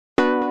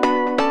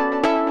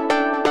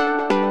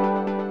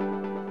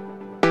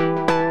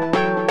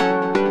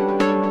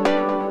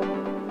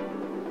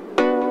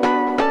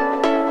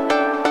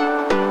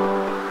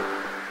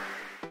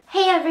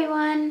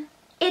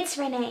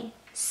Renee.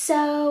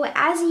 So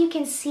as you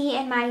can see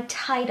in my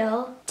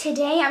title,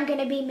 today I'm going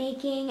to be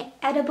making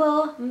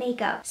edible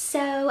makeup.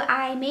 So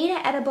I made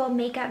an edible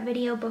makeup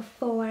video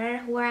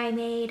before where I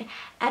made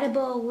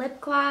edible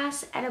lip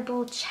gloss,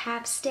 edible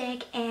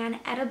chapstick, and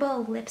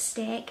edible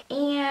lipstick.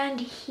 And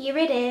here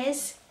it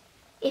is.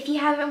 If you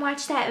haven't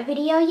watched that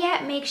video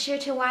yet, make sure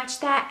to watch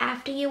that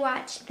after you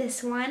watch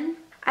this one.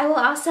 I will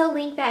also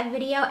link that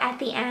video at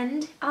the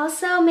end.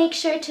 Also, make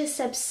sure to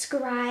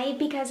subscribe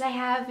because I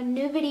have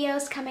new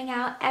videos coming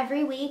out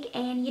every week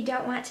and you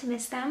don't want to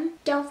miss them.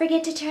 Don't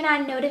forget to turn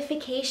on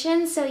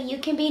notifications so you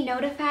can be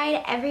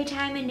notified every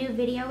time a new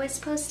video is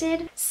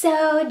posted.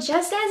 So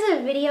just as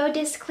a video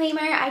disclaimer,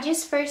 I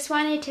just first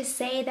wanted to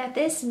say that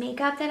this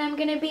makeup that I'm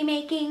going to be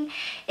making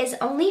is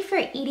only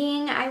for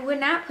eating. I would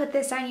not put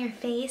this on your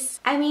face.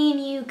 I mean,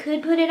 you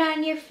could put it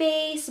on your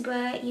face,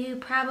 but you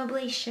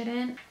probably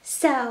shouldn't.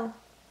 So,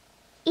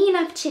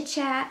 enough chit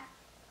chat,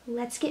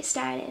 let's get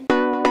started.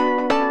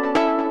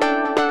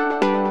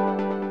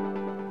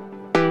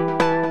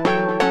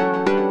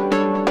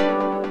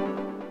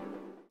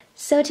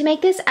 So to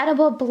make this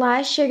edible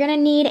blush, you're gonna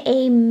need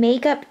a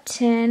makeup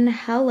tin.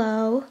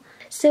 Hello.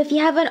 So if you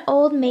have an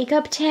old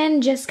makeup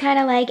tin, just kind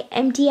of like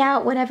empty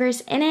out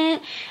whatever's in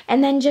it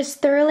and then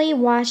just thoroughly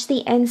wash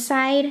the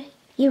inside.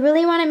 You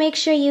really want to make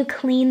sure you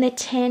clean the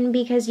tin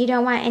because you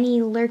don't want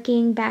any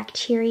lurking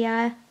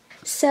bacteria.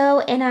 So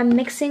in a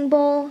mixing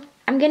bowl,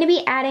 I'm going to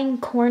be adding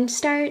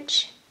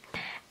cornstarch.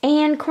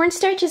 And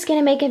cornstarch is going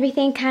to make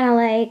everything kind of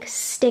like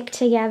stick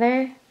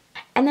together.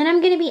 And then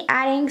I'm going to be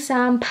adding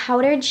some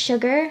powdered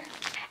sugar.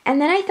 And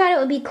then I thought it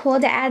would be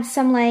cool to add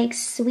some like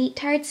sweet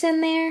tarts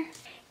in there.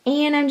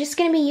 And I'm just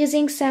going to be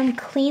using some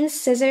clean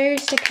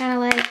scissors to kind of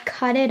like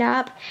cut it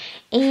up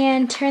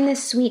and turn the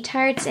sweet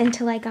tarts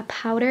into like a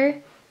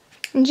powder.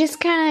 And just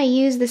kind of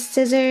use the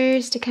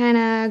scissors to kind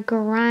of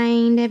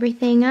grind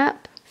everything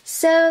up.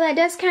 So that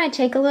does kind of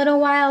take a little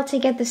while to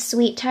get the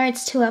sweet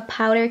tarts to a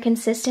powder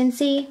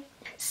consistency.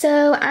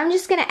 So I'm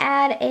just going to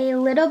add a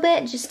little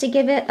bit just to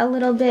give it a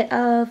little bit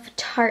of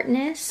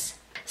tartness.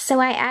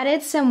 So I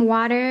added some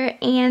water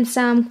and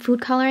some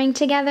food coloring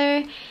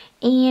together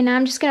and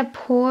I'm just going to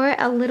pour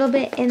a little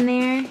bit in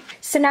there.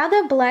 So now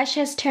the blush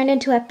has turned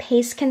into a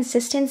paste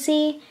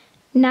consistency.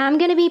 Now I'm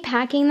going to be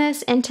packing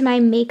this into my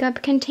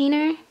makeup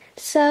container.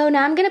 So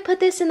now I'm going to put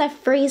this in the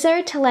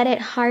freezer to let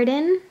it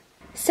harden.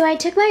 So I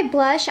took my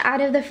blush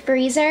out of the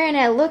freezer and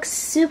it looks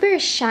super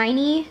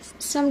shiny.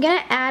 So I'm going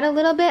to add a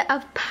little bit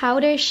of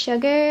powdered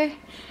sugar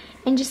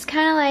and just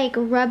kind of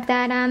like rub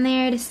that on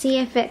there to see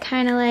if it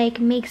kind of like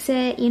makes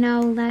it, you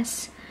know,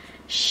 less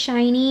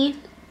shiny.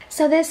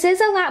 So this is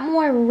a lot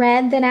more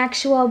red than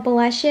actual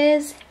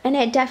blushes and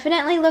it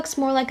definitely looks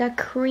more like a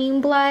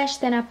cream blush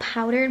than a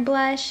powdered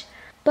blush.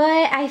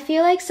 But I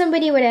feel like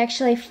somebody would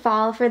actually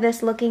fall for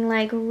this looking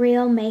like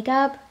real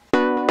makeup.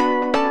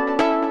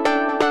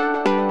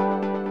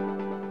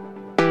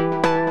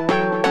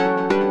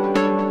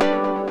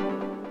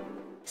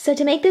 So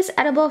to make this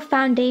edible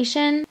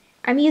foundation,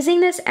 I'm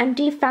using this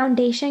empty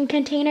foundation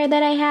container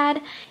that I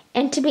had.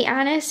 And to be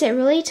honest, it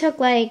really took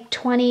like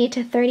 20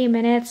 to 30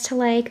 minutes to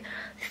like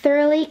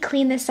thoroughly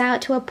clean this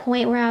out to a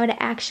point where I would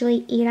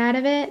actually eat out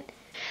of it.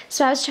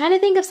 So I was trying to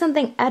think of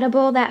something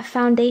edible that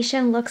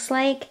foundation looks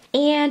like.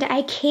 And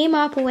I came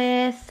up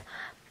with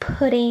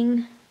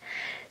pudding.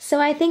 So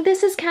I think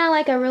this is kind of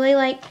like a really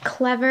like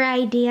clever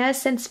idea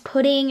since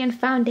pudding and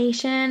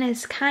foundation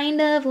is kind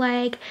of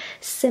like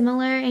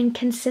similar in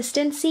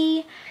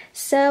consistency.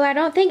 So I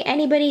don't think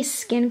anybody's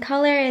skin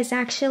color is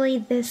actually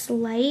this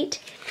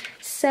light.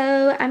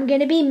 So I'm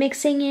going to be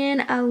mixing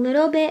in a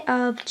little bit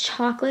of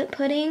chocolate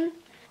pudding.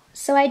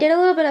 So I did a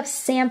little bit of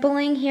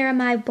sampling here in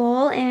my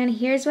bowl and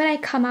here's what I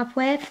come up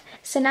with.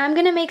 So now I'm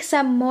going to make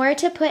some more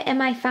to put in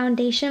my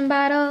foundation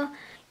bottle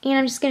and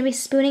I'm just going to be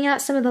spooning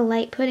out some of the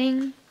light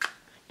pudding.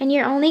 And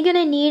you're only going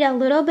to need a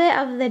little bit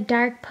of the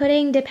dark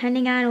pudding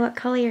depending on what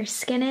color your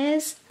skin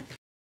is.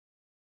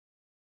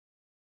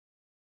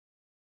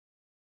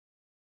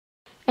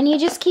 And you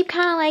just keep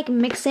kind of like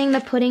mixing the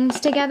puddings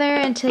together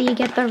until you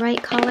get the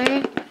right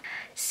color.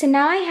 So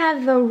now I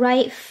have the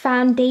right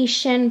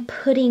foundation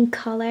pudding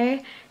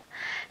color.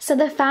 So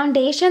the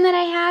foundation that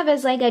I have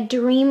is like a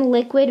Dream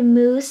Liquid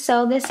Mousse.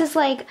 So this is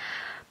like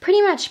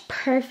pretty much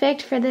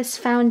perfect for this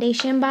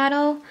foundation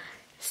bottle.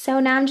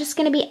 So now I'm just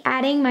going to be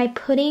adding my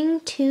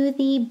pudding to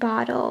the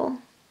bottle.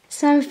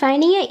 So I'm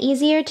finding it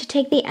easier to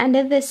take the end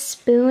of this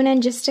spoon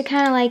and just to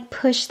kind of like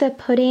push the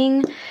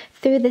pudding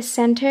through the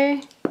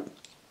center.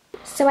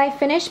 So I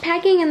finished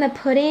packing in the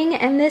pudding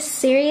and this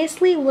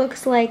seriously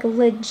looks like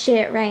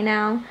legit right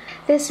now.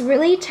 This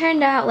really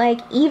turned out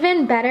like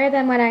even better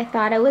than what I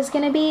thought it was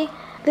going to be.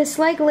 This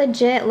like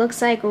legit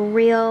looks like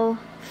real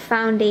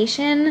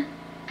foundation.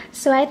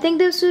 So I think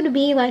this would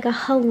be like a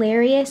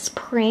hilarious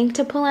prank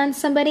to pull on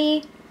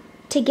somebody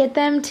to get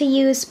them to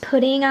use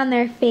pudding on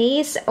their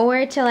face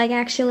or to like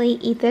actually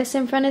eat this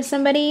in front of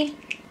somebody.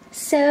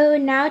 So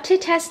now to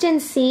test and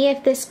see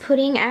if this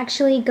pudding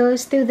actually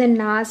goes through the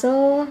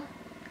nozzle.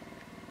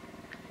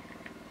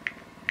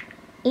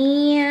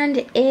 And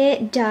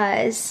it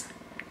does.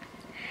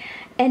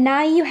 And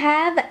now you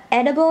have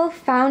edible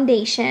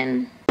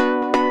foundation.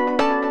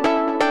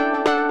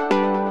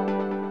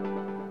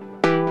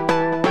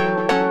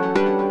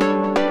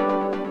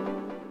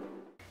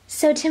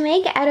 So to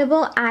make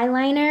edible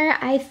eyeliner,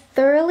 I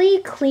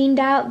thoroughly cleaned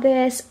out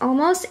this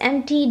almost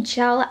empty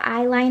gel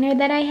eyeliner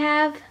that I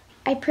have.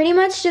 I pretty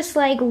much just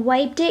like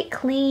wiped it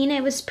clean.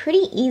 It was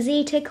pretty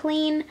easy to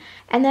clean.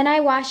 And then I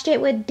washed it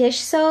with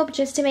dish soap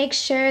just to make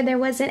sure there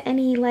wasn't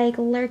any like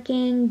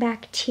lurking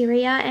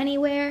bacteria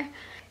anywhere.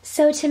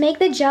 So to make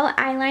the gel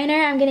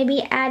eyeliner, I'm going to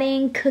be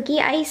adding cookie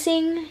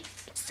icing.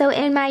 So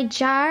in my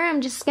jar, I'm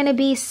just going to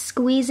be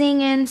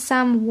squeezing in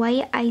some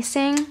white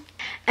icing.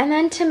 And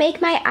then to make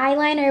my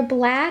eyeliner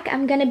black,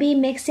 I'm going to be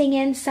mixing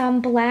in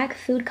some black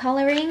food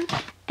coloring.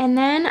 And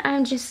then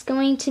I'm just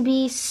going to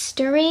be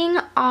stirring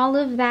all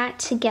of that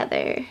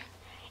together.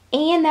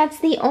 And that's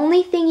the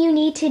only thing you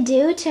need to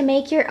do to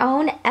make your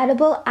own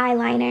edible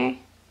eyeliner.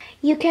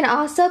 You can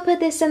also put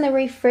this in the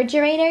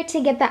refrigerator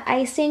to get the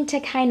icing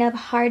to kind of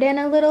harden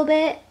a little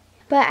bit.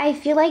 But I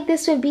feel like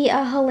this would be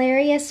a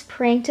hilarious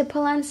prank to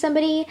pull on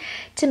somebody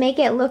to make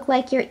it look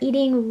like you're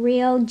eating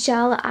real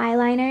gel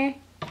eyeliner.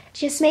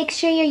 Just make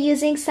sure you're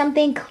using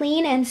something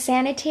clean and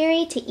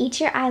sanitary to eat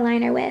your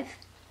eyeliner with.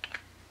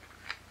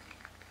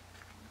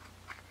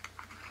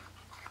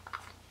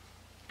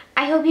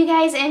 I hope you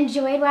guys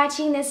enjoyed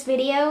watching this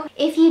video.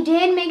 If you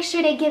did, make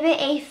sure to give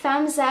it a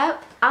thumbs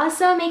up.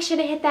 Also, make sure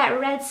to hit that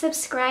red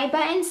subscribe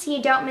button so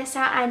you don't miss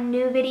out on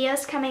new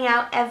videos coming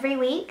out every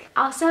week.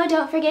 Also,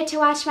 don't forget to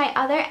watch my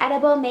other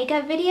edible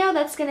makeup video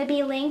that's going to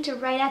be linked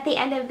right at the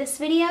end of this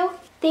video.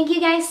 Thank you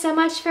guys so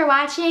much for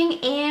watching,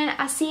 and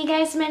I'll see you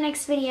guys in my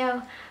next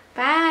video.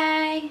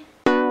 Bye!